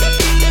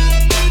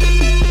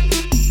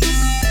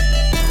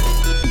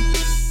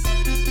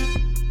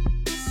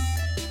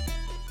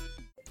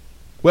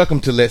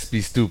Welcome to Let's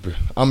Be Stupid.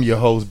 I'm your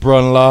host,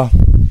 brother-in-law.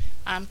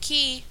 I'm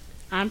Key.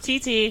 I'm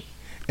TT.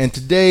 In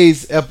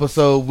today's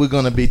episode, we're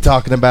going to be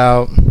talking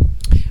about...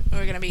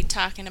 We're going to be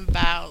talking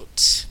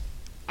about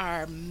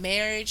our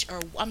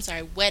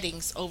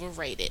weddings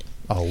overrated.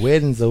 Oh,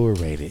 weddings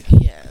overrated.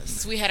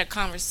 Yes, we had a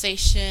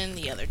conversation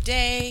the other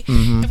day,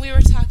 and we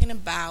were talking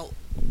about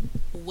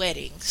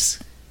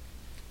weddings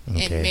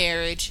and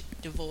marriage,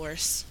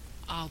 divorce,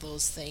 all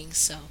those things.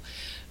 So,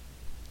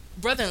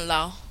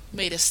 brother-in-law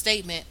made a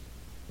statement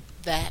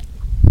that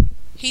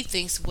he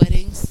thinks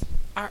weddings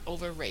are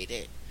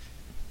overrated.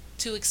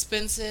 Too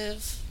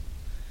expensive,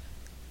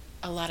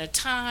 a lot of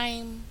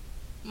time,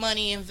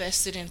 money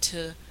invested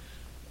into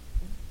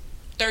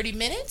 30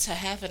 minutes, a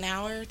half an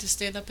hour to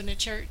stand up in the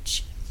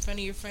church in front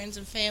of your friends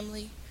and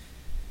family,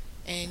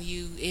 and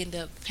you end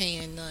up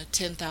paying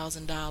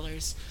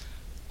 $10,000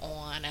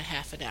 on a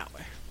half an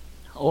hour.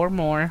 Or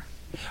more.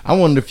 I'm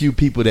one of the few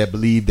people that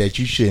believe that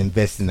you should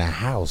invest in a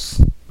house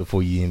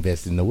before you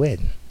invest in the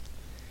wedding.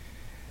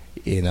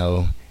 You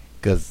know,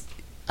 because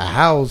a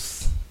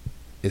house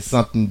is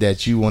something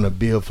that you want to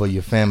build for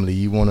your family.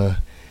 You want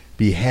to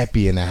be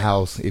happy in a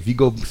house. If you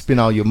go spend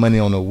all your money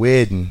on a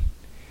wedding,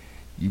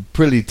 you're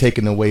pretty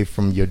taking away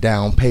from your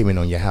down payment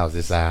on your house.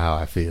 That's how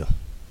I feel.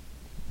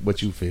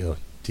 What you feel,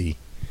 T?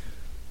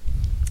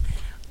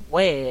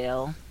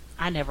 Well,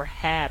 I never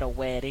had a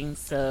wedding,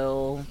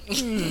 so...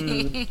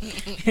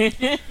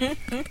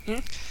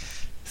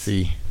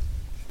 See,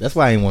 that's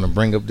why I didn't want to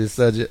bring up this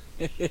subject.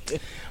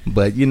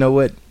 But you know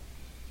what?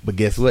 But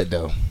guess what,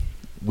 though?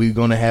 We're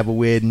going to have a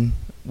wedding,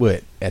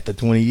 after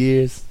 20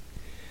 years?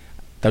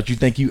 Don't you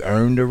think you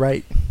earned the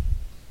right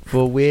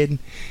for a wedding?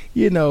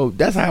 You know,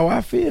 that's how I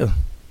feel.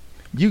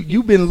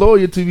 You've been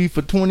loyal to me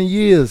for 20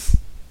 years. So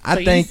I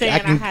think you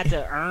saying I had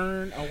to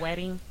earn a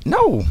wedding?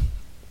 No.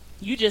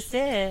 You just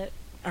said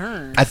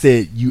earn. I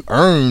said you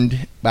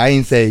earned, but I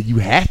didn't say you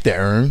have to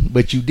earn,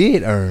 but you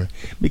did earn.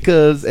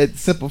 Because at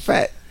simple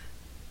fact,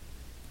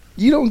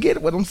 you don't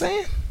get what I'm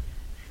saying?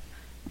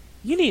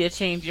 You need to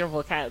change your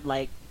vocab,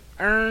 like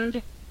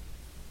earned.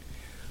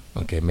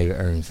 Okay, maybe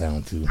earn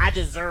sound too. I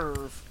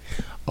deserve.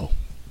 Oh,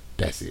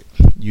 that's it.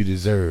 You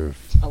deserve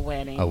a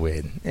wedding.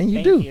 And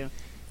you Thank do. You.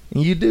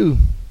 And you do.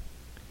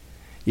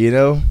 You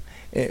know,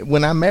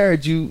 when I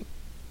married you,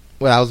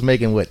 I was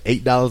making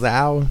 $8 an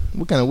hour?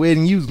 What kind of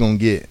wedding you was gonna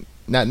get?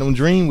 Not no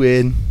dream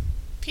wedding.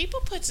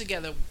 People put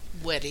together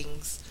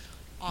weddings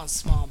on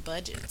small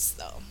budgets,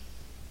 though.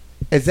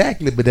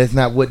 Exactly, but that's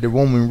not what the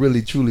woman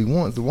really truly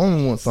wants. The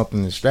woman wants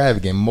something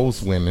extravagant.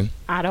 Most women.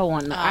 I don't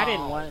want. I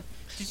didn't want.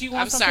 Did you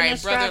want I'm something sorry,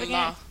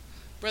 extravagant?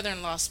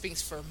 brother-in-law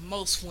speaks for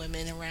most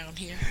women around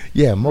here.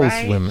 Yeah, most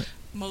Right? women.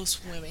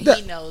 Most women.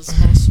 He knows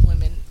most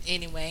women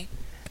anyway.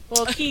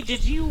 Well, Key,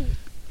 did you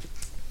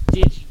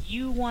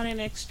want an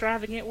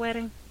extravagant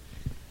wedding?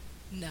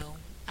 No,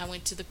 I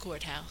went to the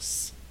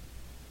courthouse.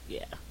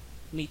 Yeah,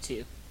 me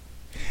too.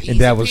 Easy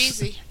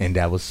And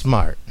that was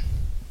smart.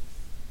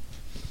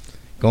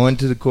 Going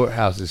to the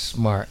courthouse is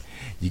smart.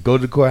 You go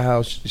to the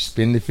courthouse, you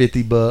spend the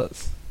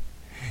 $50,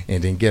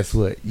 and then guess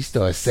what? You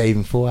start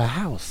saving for a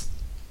house.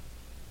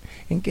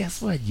 And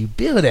guess what? You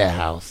build that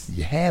house.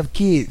 You have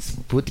kids.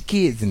 Put the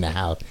kids in the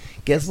house.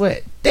 Guess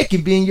what? They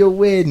can be in your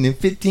wedding in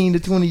 15 to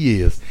 20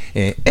 years.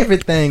 And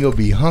everything will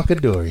be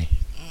hunky-dory.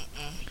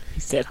 He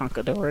said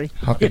hunky-dory.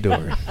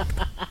 Hunky-dory.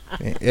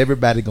 And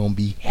everybody going to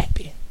be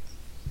happy.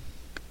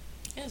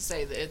 I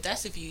say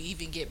that's if you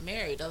even get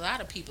married. A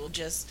lot of people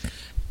just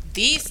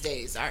these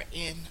days are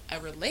in a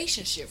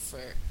relationship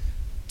for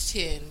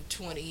 10,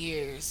 20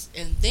 years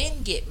and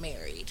then get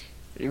married.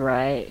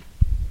 Right.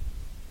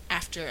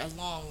 After a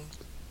long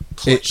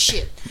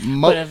courtship.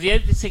 But if you're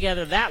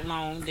together that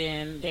long,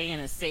 then they're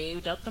gonna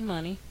saved up the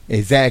money.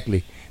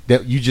 Exactly.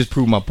 That you just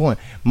proved my point.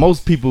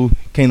 Most people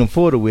can't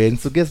afford a wedding,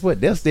 so guess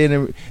what?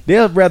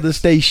 They'll rather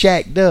stay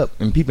shacked up.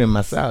 And people in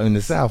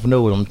the South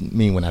know what I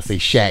mean when I say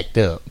shacked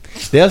up.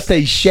 They'll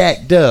stay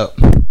shacked up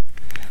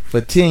for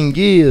 10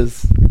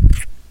 years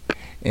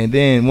and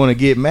then want to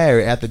get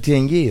married after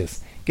 10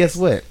 years. Guess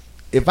what?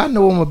 If I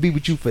know I'm gonna be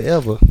with you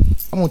forever,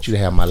 I want you to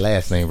have my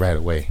last name right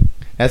away.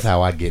 That's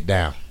how I get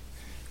down.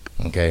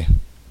 Okay.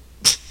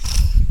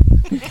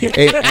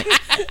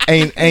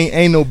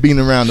 ain't no beating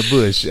around the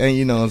bush. Ain't,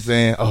 you know what I'm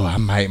saying? Oh, I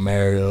might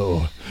marry her,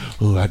 or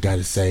oh, I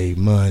gotta save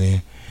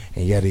money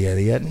and yada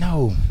yada yada.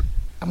 No,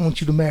 I want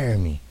you to marry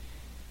me.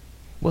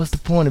 What's the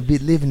point of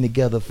living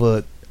together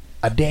for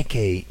a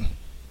decade?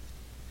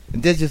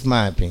 That's just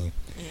my opinion.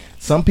 Yeah.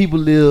 Some people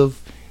live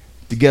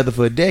together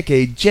for a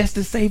decade just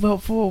to save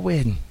up for a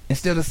wedding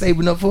instead of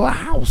saving up for a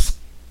house.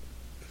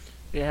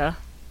 Yeah.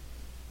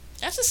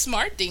 That's a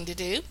smart thing to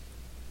do.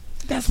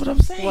 That's what I'm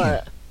saying.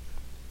 What?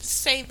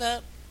 Save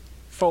up.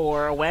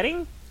 For a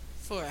wedding?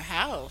 For a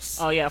house.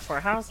 Oh, yeah, for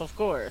a house, of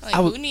course. Like,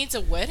 who needs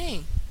a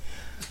wedding?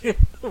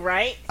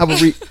 Right? I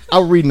was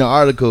reading an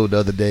article the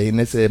other day, and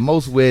they said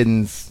most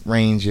weddings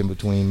range in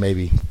between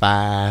maybe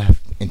 $5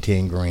 and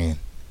 $10,000.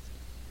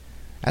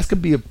 That's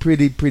gonna be a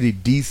pretty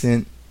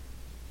decent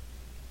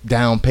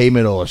down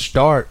payment or a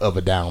start of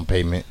a down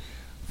payment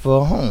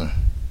for a home.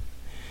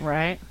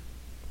 Right.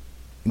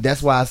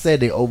 that's why I said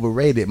they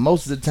overrated.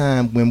 Most of the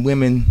time when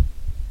women,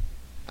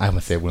 I'm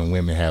gonna say when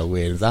women have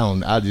weddings,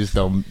 I just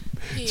don't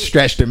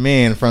stretch the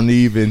man from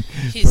the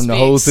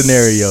whole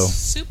scenario.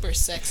 Super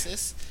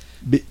sexist.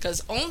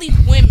 Because only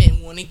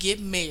women want to get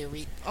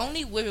married.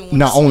 Only women want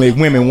not only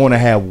women want to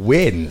have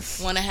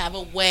weddings. Want to have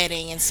a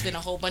wedding and spend a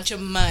whole bunch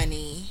of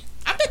money.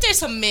 I bet there's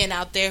some men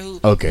out there who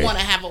want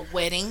to have a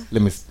wedding.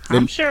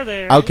 I'm sure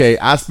there is. Okay,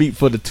 I speak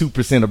for the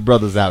 2% of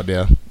brothers out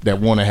there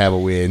that want to have a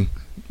wedding.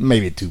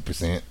 Maybe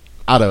 2%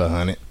 out of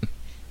 100.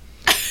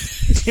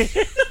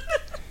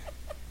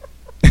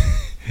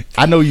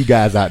 I know you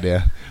guys out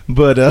there,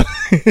 but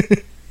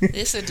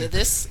listen to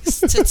this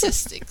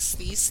statistics.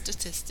 These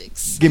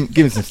statistics. Give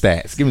me some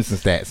stats. Give me some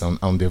stats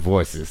on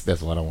divorces.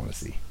 That's what I want to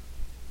see.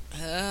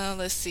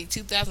 Let's see.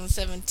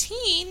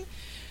 2017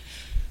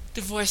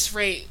 divorce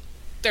rate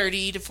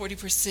 30 to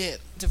 40%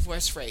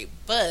 divorce rate.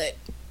 But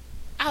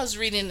I was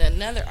reading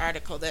another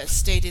article that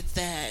stated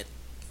that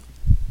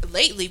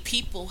lately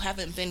people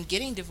haven't been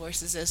getting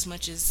divorces as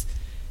much as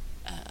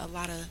a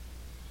lot of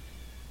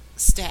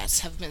stats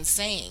have been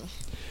saying.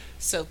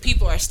 So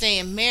people are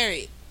staying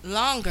married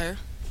longer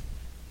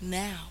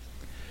now.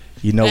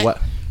 You know what?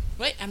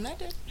 Wait, I'm not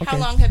done. Okay. How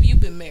long have you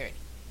been married?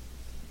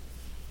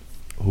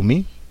 Who,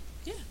 me?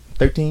 Yeah.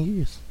 13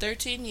 years.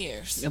 13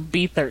 years. It'll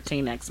be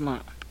 13 next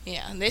month.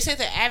 Yeah, and they say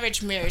the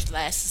average marriage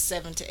lasts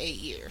 7 to 8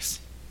 years.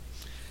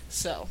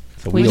 So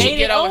we made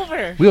it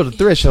over. We're the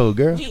threshold,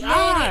 girl. We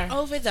made it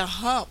over the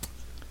hump.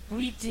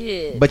 We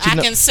did. But I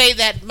can say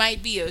that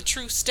might be a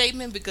true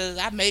statement because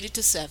I made it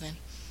to 7.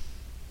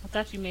 I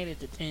thought you made it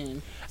to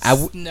 10.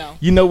 No.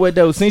 You know what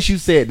though? Since you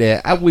said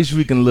that, I wish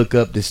we can look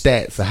up the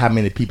stats of how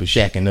many people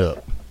shacking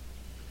up.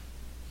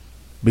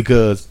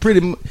 Because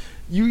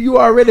you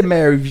already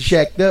married if you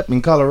shacked up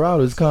in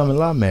Colorado. It's common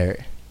law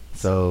married.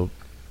 So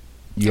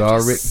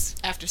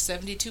after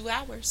 72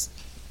 hours.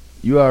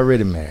 You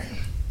already married.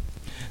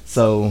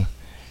 So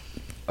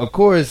of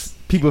course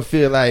people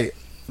feel like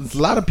a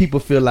lot of people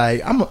feel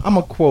like I'm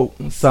gonna quote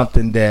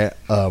something that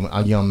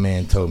a young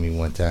man told me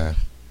one time.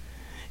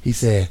 He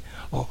said,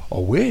 a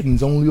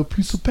wedding's only a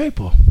piece of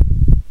paper.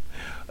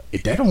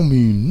 That don't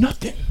mean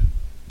nothing.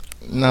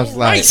 And I was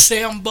like, right,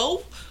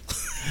 Sambo.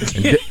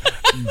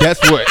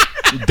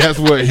 That's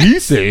what he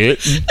said.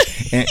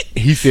 And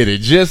he said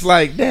it just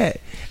like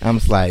that. I'm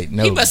just like,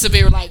 no. He must have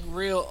been like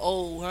real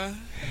old, huh?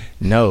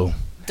 No.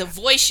 The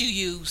voice you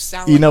use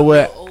sounds like a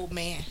real old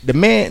man. The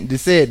man that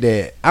said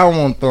that, I don't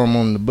want to throw him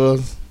on the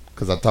bus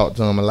because I talked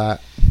to him a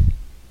lot.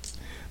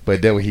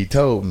 But that's what he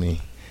told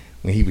me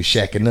when he was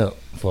shacking up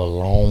for a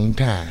long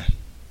time.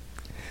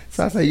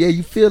 So I said, yeah,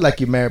 you feel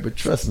like you're married, but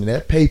trust me,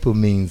 that paper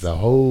means a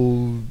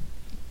whole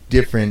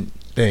different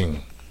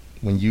thing.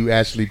 When you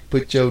actually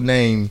put your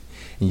name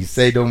and you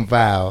say them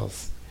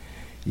vows,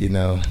 you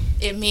know.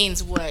 It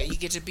means what? You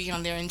get to be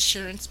on their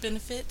insurance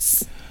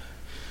benefits?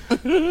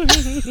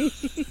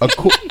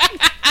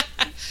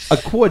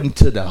 According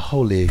to the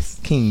Holy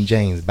King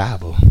James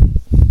Bible,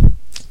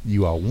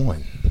 you are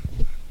one.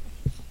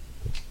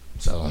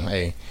 So,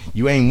 hey,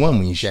 you ain't one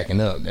when you shacking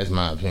up. That's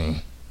my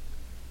opinion.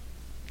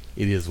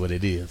 It is what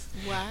it is.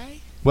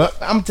 Why? Well,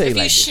 I'm gonna tell you if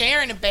like you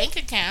sharing a bank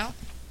account,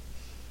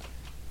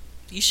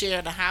 you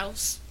sharing a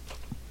house,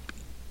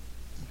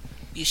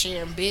 you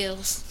sharing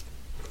bills,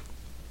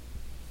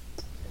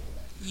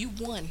 you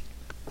won.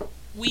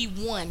 We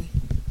won.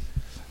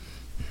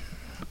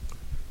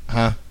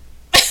 Huh?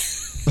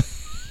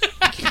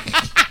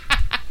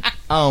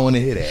 I don't want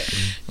to hear that.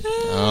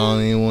 I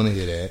don't even want to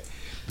hear that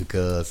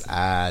because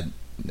I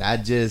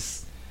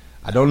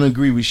don't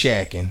agree with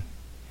shacking.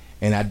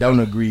 And I don't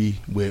agree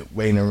with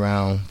waiting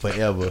around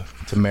forever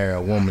to marry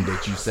a woman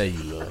that you say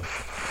you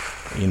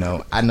love. You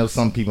know, I know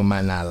some people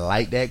might not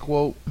like that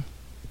quote,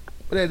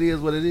 but that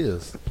is what it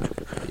is.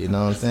 You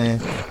know what I'm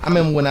saying? I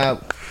remember when I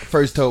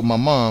first told my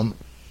mom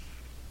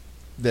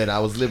that I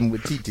was living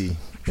with TT,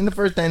 and the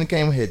first thing that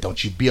came ahead,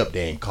 don't you be up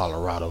there in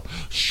Colorado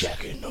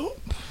shacking up.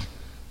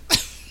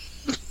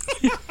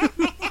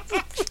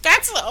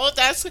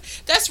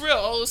 That's real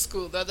old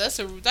school though. That's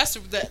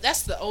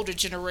the older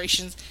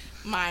generation's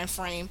mind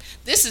frame.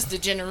 This is the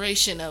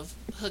generation of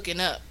hooking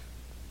up,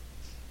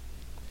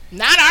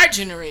 not our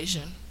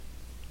generation,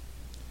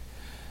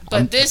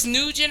 but this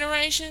new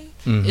generation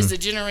is the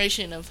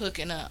generation of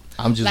hooking up.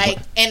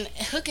 And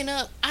hooking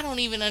up, I don't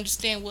even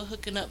understand what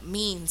hooking up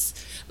means.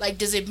 Like,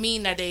 does it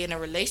mean are they in a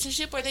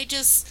relationship or are they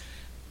just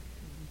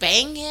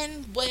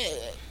banging?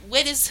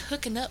 What does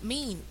hooking up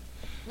mean?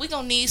 We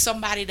gonna need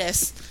somebody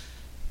that's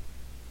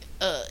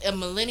a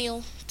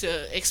millennial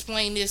to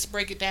explain this,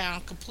 break it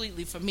down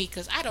completely for me,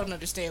 because I don't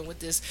understand what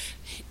this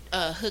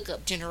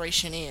hookup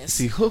generation is.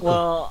 See, I'm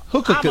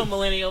a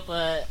millennial,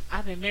 but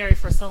I've been married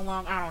for so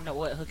long, I don't know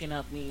what hooking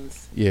up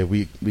means. Yeah,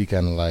 we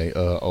kind of like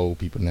old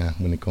people now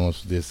when it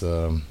comes to this.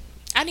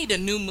 I need a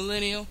new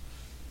millennial,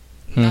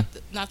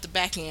 not the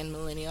back end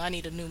millennial. I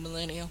need a new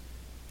millennial.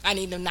 I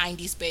need a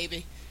 90s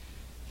baby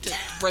to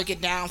break it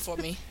down for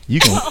me.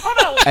 You can.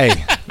 Hold on.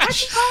 Hey.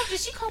 Did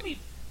she call me?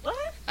 What?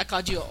 I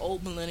called you an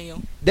old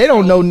millennial. They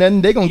don't know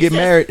nothing. They gonna get said-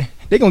 married.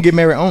 They gonna get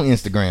married on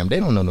Instagram.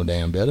 They don't know no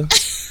damn better.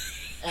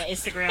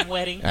 Instagram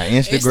wedding.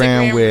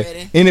 Instagram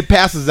wedding. Any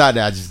pastors out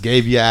there, I just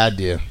gave you an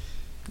idea.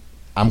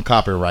 I'm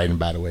copywriting,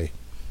 by the way.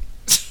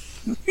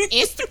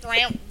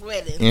 Instagram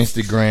wedding.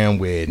 Instagram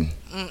wedding.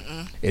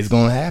 It's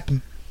gonna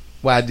happen.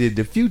 Why did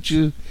the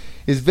future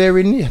is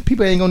very near.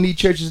 People ain't gonna need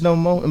churches no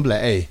more. And be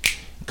like, hey,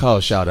 call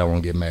Shawty, I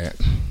wanna get married.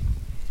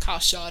 Call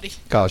Shawty.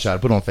 Call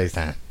Shawty, put on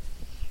FaceTime.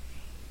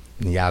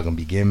 And y'all gonna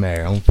be getting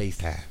married on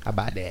FaceTime. How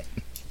about that?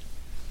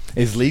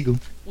 It's legal.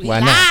 We Why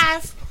live.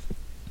 not?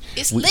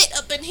 It's lit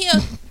up in here.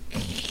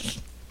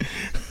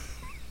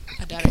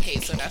 My daughter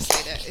hates when I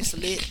say that. It's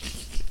lit.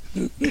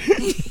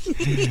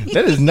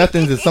 That is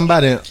nothing that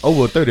somebody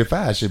over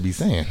 35 should be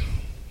saying.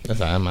 That's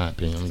how in my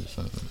opinion. I'm just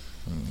saying.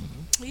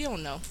 You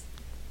don't know.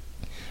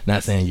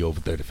 Not saying you're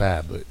over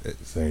 35, but at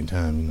the same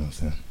time, you know what I'm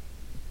saying.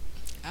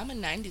 I'm a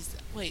 90s.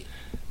 Wait,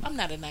 I'm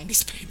not a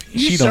 90s baby.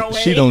 She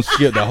don't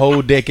skip the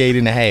whole decade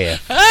and a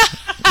half.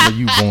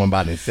 You born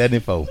about in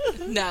 74.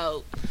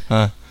 No.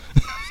 Huh?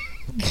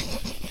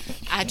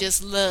 I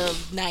just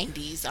love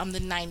 90s. I'm the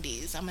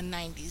 90s. I'm a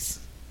 90s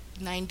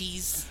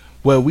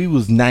Well, we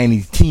was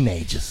 90s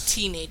teenagers.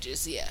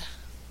 teenagers, yeah.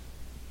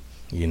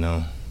 You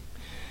know,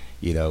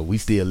 we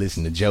still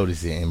listen to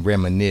Jodeci and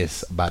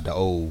reminisce about the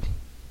old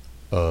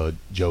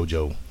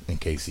JoJo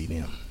and KC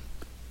them.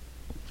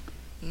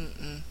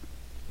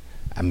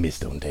 I miss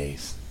those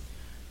days.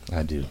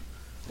 I do.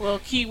 Well,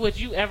 Key, would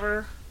you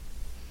ever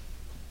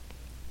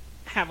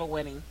have a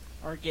wedding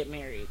or get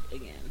married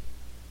again?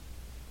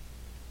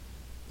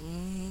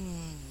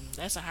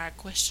 That's a hard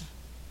question.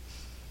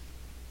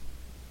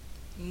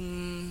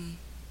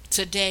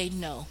 Today,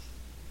 no.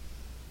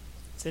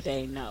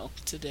 Today, no.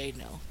 Today,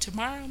 no.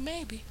 Tomorrow,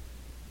 maybe.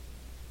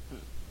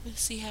 We'll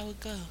see how it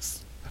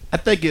goes. I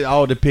think it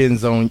all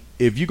depends on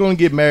if you're gonna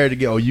get married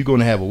again or you're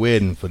gonna have a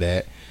wedding for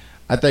that.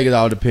 I think it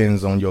all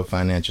depends on your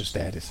financial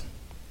status.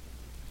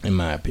 In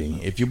my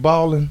opinion, if you're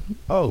balling,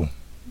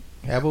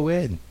 have a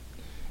wedding.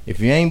 If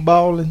you ain't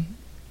balling,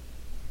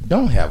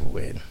 don't have a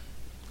wedding.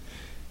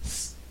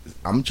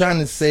 I'm trying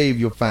to save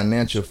your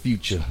financial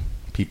future,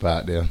 people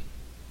out there.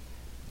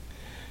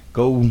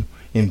 Go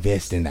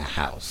invest in a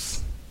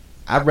house.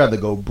 I'd rather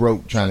go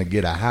broke trying to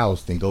get a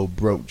house than go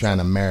broke trying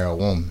to marry a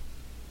woman.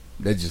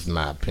 That's just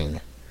my opinion.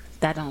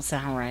 That don't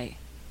sound right.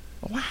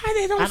 Why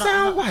they don't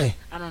sound right?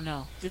 I don't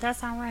know. Did that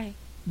sound right?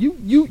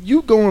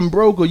 You going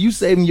broke or you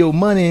saving your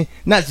money?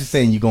 Not just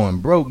saying you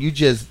going broke. You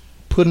just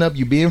putting up.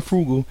 You being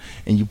frugal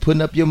and you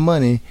putting up your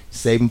money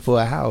saving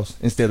for a house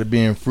instead of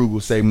being frugal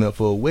saving up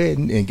for a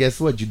wedding. And guess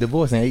what? You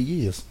divorced in 8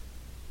 years.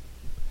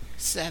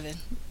 7.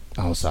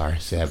 Oh, sorry,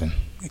 7.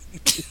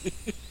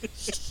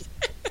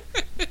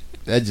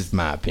 That's just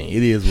my opinion.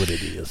 It is what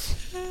it is.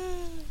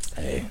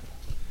 Hey.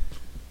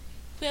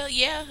 Well,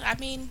 yeah, I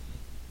mean,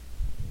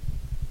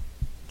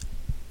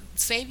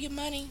 save your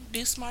money,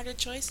 do smarter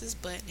choices,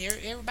 but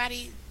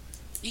everybody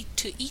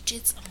to each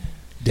its own.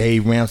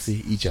 Dave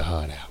Ramsey, eat your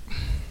heart out.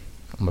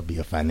 I'm gonna be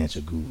a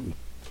financial guru.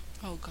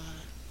 Oh God.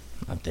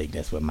 I think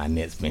that's what my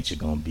next venture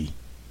gonna be.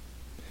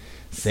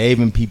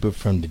 Saving people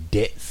from the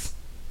debts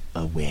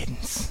of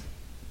weddings.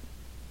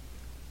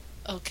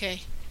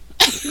 Okay.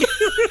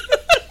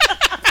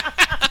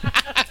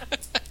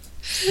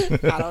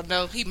 I don't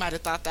know. He might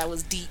have thought that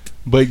was deep.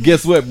 But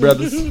guess what,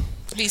 brothers?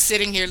 He's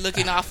sitting here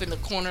looking off in the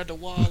corner of the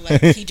wall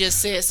like he just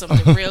said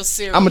something real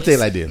serious. I'm gonna tell you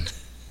like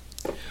this.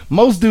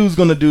 Most dudes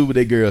gonna do what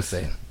their girl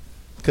say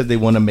because they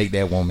want to make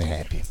that woman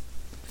happy.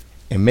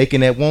 And making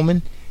that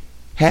woman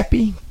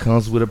happy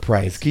comes with a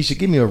price. Keisha,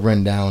 give me a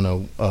rundown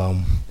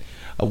of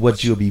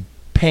what you'll be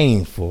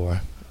paying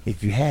for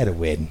if you had a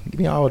wedding. Give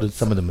me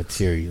some of the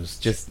materials.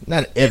 Just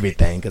not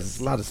everything because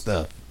it's a lot of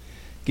stuff.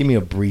 Give me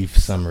a brief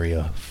summary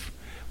of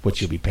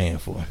what you'll be paying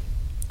for.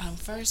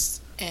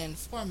 First and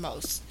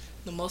foremost,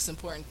 the most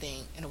important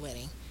thing in a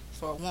wedding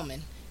for a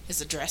woman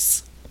is a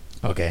dress.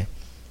 Okay.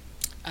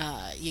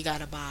 You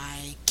gotta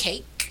buy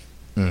cake,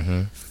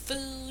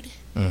 food,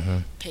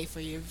 pay for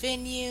your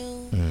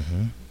venue,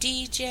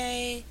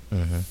 DJ,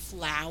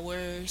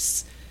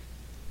 flowers,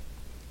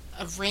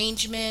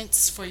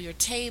 arrangements for your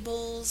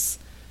tables,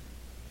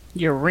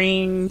 your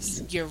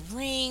rings.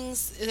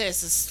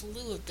 There's a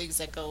slew of things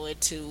that go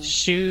into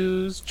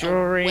shoes,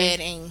 jewelry, a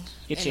wedding.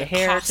 Get your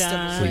hair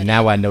done. So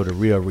now I know the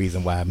real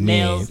reason why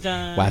Nails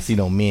done. why I see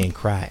no men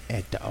cry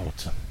at the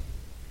altar.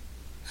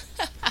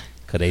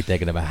 Cause they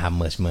thinking about how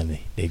much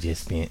money they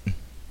just spent.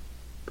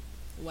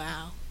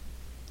 Wow.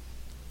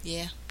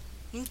 Yeah.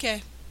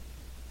 Okay.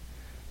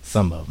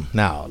 Some of them,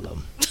 not all of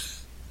them.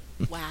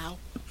 Wow.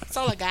 That's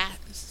all I got.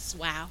 Is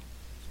wow.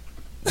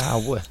 Wow,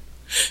 what?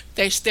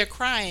 They're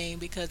crying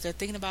because they're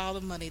thinking about all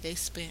the money they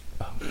spent.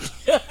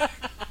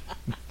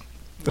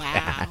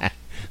 Wow.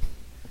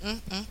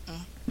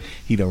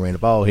 He done ran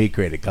up all his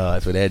credit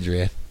cards for that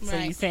dress. So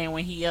you saying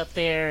when he up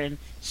there and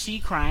she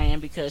crying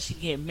because she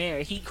getting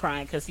married, he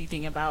crying because he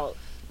thinking about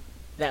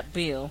that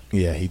bill.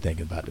 Yeah, he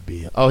thinking about the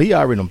bill. Oh, he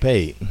already done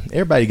paid.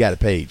 Everybody got it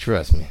paid,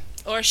 trust me.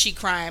 Or she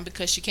crying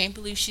because she can't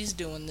believe she's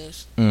doing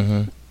this.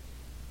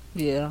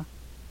 Yeah.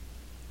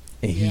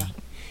 And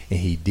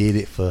he did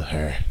it for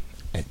her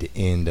at the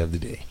end of the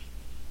day.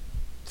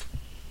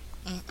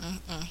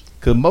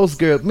 Cause most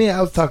girls,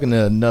 I was talking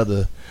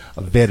to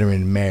a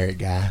veteran married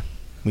guy.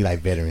 We like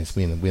veterans.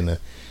 We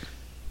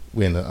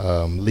in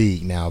a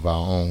league now of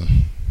our own,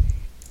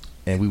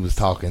 and we was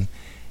talking,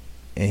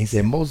 and he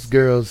said most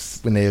girls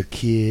when they're a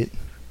kid,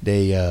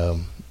 they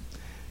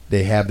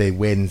have their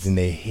weddings in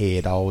their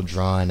head all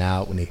drawn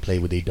out when they play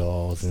with their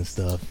dolls and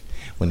stuff.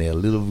 When they're a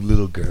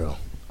little girl,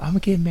 I'm gonna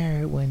get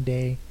married one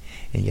day,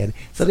 and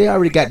so they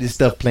already got this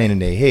stuff playing in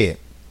their head.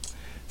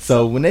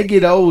 So when they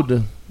get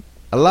older,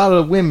 a lot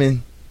of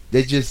women,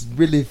 they just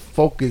really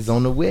focus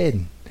on the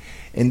wedding,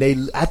 and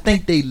I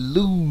think they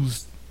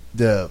lose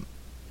the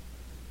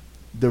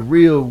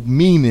real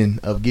meaning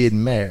of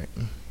getting married.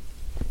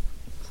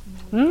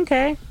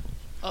 Okay.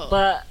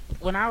 But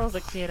when I was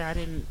a kid, I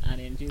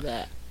didn't do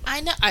that.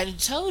 I know. I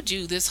told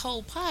you this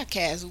whole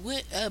podcast.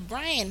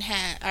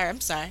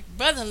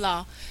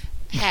 Brother-in-law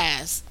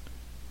has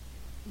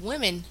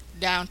women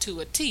down to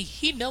a T.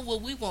 He know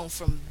what we want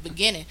from the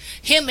beginning.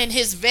 Him and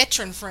his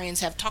veteran friends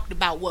have talked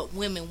about what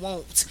women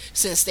want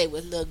since they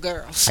were little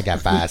girls. I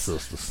got 5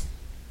 sisters.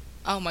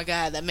 Oh my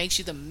God, that makes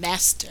you the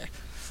master.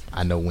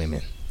 I know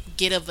women.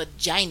 Get a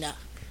vagina.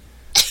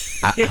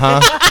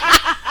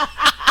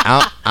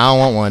 I don't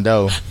want one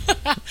though.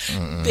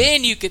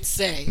 Then you could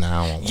say, no, I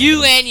don't want one you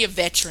though. and your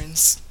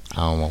veterans. I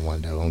don't want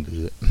one though. I'm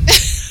good.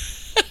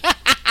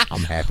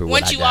 I'm happy with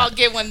what I got. Once you all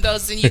get one of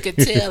those, then you can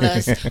tell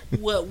us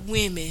what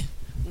women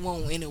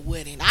want in a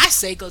wedding. I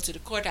say go to the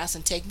courthouse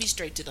and take me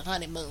straight to the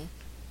honeymoon.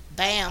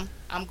 Bam,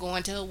 I'm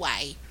going to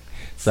Hawaii.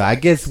 So I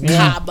guess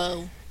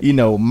Cabo.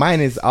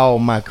 Minus all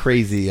my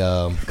crazy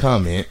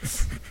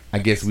comments, I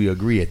guess we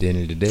agree at the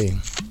end of the day.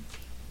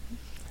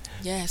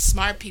 Yes,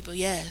 smart people,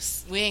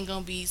 yes. We ain't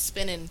gonna be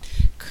spending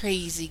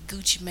crazy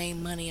Gucci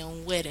Mane money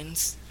on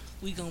weddings.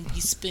 We gonna be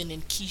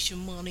spending Keisha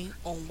money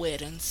on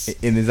weddings.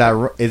 And it's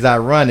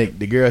ironic,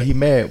 the girl he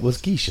married was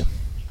Keisha.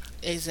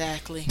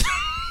 Exactly.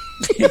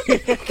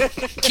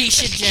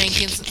 Keisha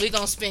Jenkins. We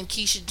gonna spend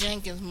Keisha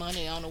Jenkins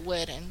money on a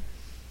wedding.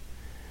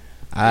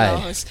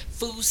 His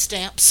food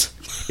stamps.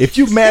 If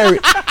you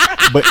married,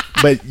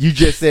 but you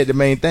just said the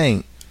main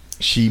thing.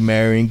 She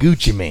marrying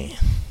Gucci Mane.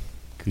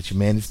 Gucci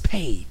Mane is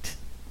paid.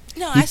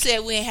 No, I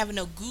said we ain't having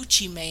no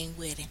Gucci Mane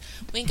wedding.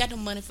 We ain't got no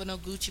money for no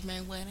Gucci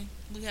Mane wedding.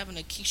 We having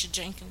a Keisha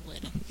Jenkins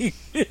wedding.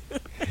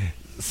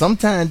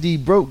 Sometimes these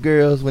broke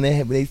girls, when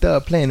they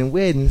start planning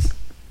weddings,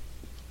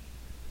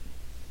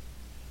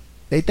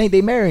 they think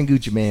they marrying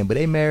Gucci Mane, but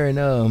they marrying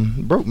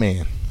broke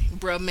man.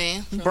 Bruh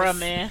man.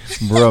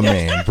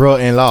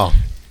 Bro-in-law.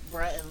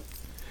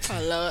 I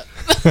love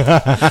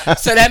it.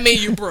 So that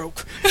means you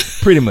broke.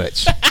 Pretty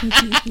much.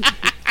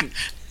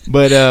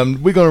 But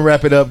we're going to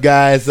wrap it up,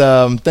 guys.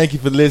 Thank you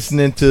for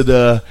listening to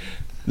the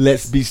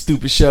Let's Be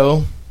Stupid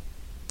show.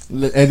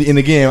 And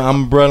again,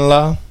 I'm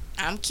brother-in-law.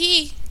 I'm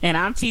Key. And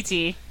I'm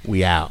TT.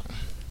 We out.